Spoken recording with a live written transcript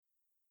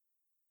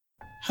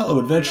Hello,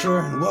 adventurer,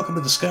 and welcome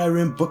to the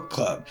Skyrim Book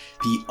Club,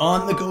 the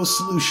on-the-go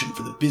solution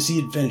for the busy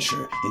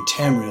adventure in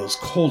Tamriel's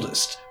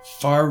coldest,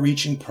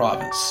 far-reaching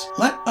province.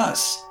 Let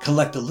us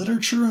collect the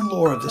literature and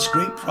lore of this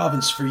great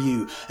province for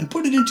you and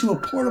put it into a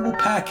portable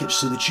package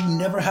so that you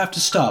never have to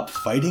stop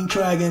fighting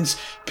dragons,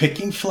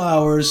 picking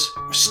flowers,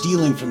 or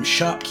stealing from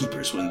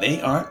shopkeepers when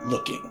they aren't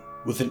looking.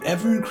 With an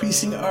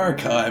ever-increasing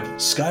archive,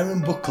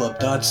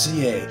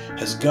 SkyrimBookClub.ca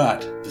has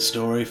got the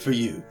story for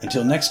you.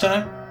 Until next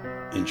time,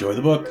 enjoy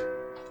the book.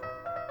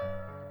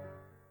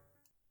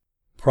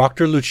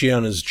 Proctor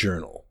Luciana's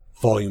Journal,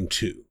 Volume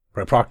 2,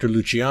 by Proctor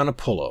Luciana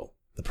Pullo,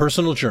 the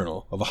personal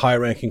journal of a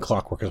high-ranking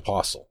Clockwork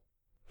Apostle.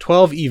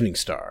 12 Evening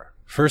Star,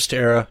 First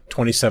Era,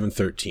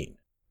 2713.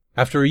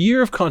 After a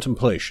year of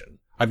contemplation,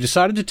 I've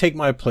decided to take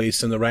my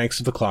place in the ranks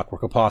of the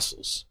Clockwork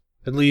Apostles.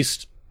 At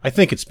least, I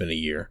think it's been a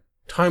year.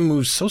 Time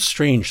moves so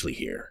strangely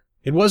here.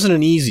 It wasn't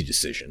an easy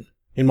decision.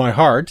 In my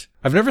heart,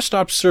 I've never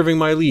stopped serving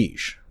my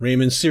liege,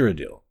 Raymond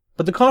Cyrodiil,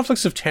 but the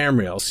conflicts of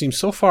Tamriel seem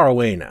so far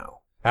away now.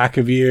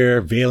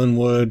 Akavir,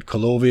 Valenwood,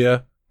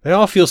 Colovia, they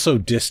all feel so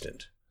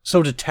distant,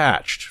 so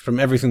detached from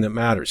everything that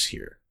matters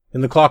here.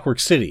 In the Clockwork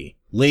City,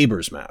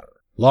 labors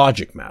matter,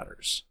 logic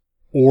matters,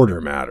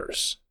 order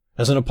matters.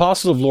 As an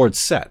apostle of Lord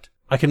Set,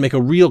 I can make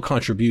a real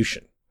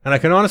contribution, and I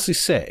can honestly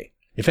say,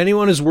 if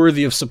anyone is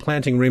worthy of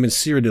supplanting Raymond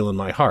Cyrodiil in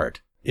my heart,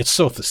 it's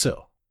Sotha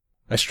Sil.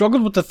 I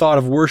struggled with the thought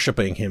of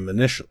worshipping him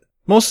initially,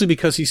 mostly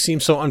because he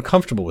seemed so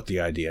uncomfortable with the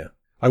idea.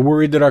 I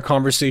worried that our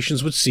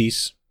conversations would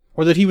cease,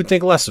 or that he would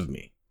think less of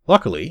me.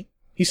 Luckily,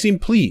 he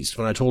seemed pleased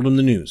when I told him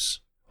the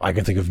news. "I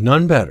can think of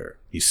none better,"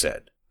 he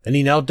said. Then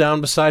he knelt down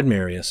beside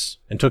Marius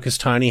and took his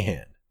tiny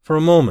hand. For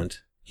a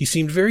moment, he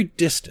seemed very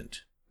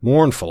distant,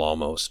 mournful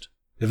almost.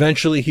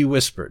 Eventually he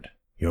whispered,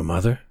 "Your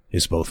mother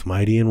is both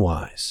mighty and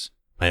wise.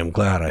 I am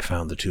glad I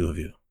found the two of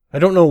you." I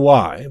don't know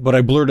why, but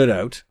I blurted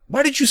out,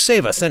 "Why did you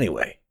save us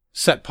anyway?"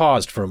 Set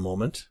paused for a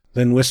moment,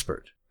 then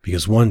whispered,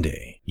 "Because one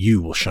day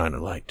you will shine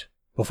a light."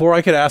 Before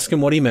I could ask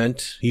him what he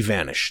meant, he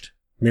vanished.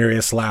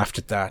 Marius laughed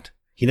at that.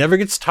 He never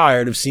gets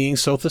tired of seeing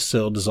Sotha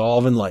Sil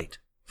dissolve in light.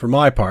 For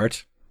my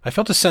part, I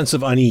felt a sense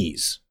of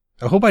unease.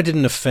 I hope I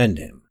didn't offend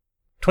him.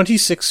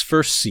 26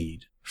 First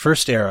Seed,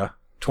 First Era,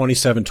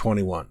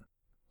 2721.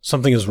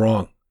 Something is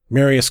wrong.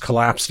 Marius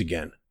collapsed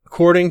again.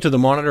 According to the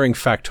monitoring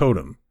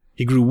factotum,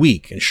 he grew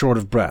weak and short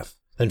of breath,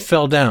 then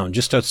fell down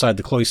just outside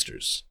the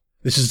cloisters.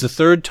 This is the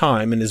third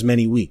time in as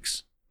many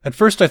weeks. At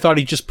first I thought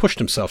he just pushed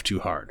himself too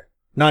hard.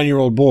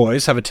 9-year-old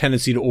boys have a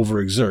tendency to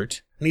overexert,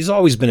 and he's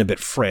always been a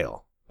bit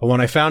frail. But when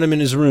I found him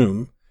in his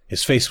room,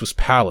 his face was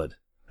pallid,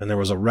 and there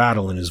was a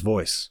rattle in his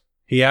voice.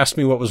 He asked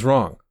me what was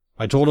wrong.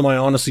 I told him I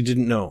honestly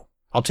didn't know.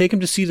 I'll take him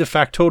to see the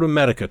Factotum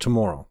Medica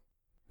tomorrow.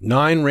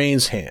 9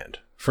 Rain's Hand,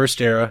 First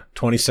Era,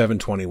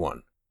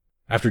 2721.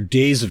 After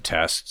days of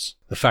tests,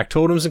 the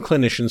factotums and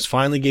clinicians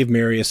finally gave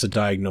Marius a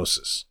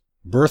diagnosis: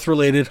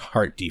 birth-related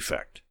heart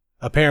defect.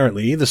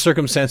 Apparently, the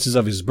circumstances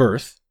of his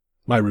birth,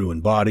 my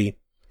ruined body,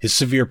 his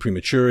severe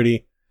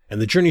prematurity,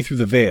 and the journey through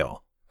the Vale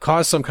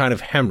caused some kind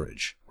of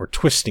hemorrhage or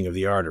twisting of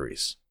the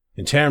arteries.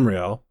 In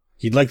Tamriel,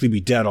 he'd likely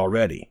be dead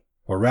already,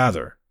 or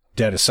rather,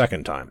 dead a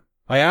second time.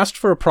 I asked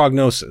for a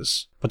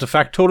prognosis, but the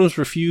factotums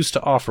refused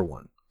to offer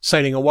one,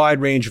 citing a wide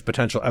range of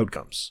potential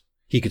outcomes.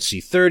 He could see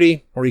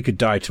 30, or he could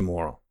die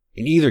tomorrow.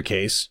 In either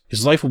case,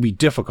 his life will be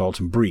difficult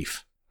and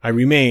brief. I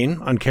remain,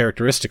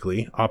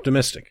 uncharacteristically,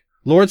 optimistic.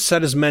 Lord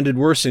Set has mended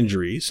worse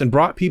injuries and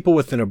brought people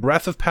within a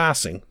breath of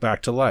passing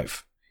back to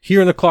life. Here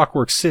in the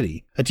Clockwork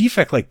City, a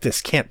defect like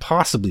this can't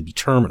possibly be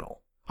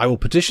terminal. I will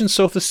petition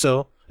Sotha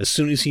Sil as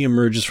soon as he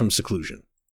emerges from seclusion.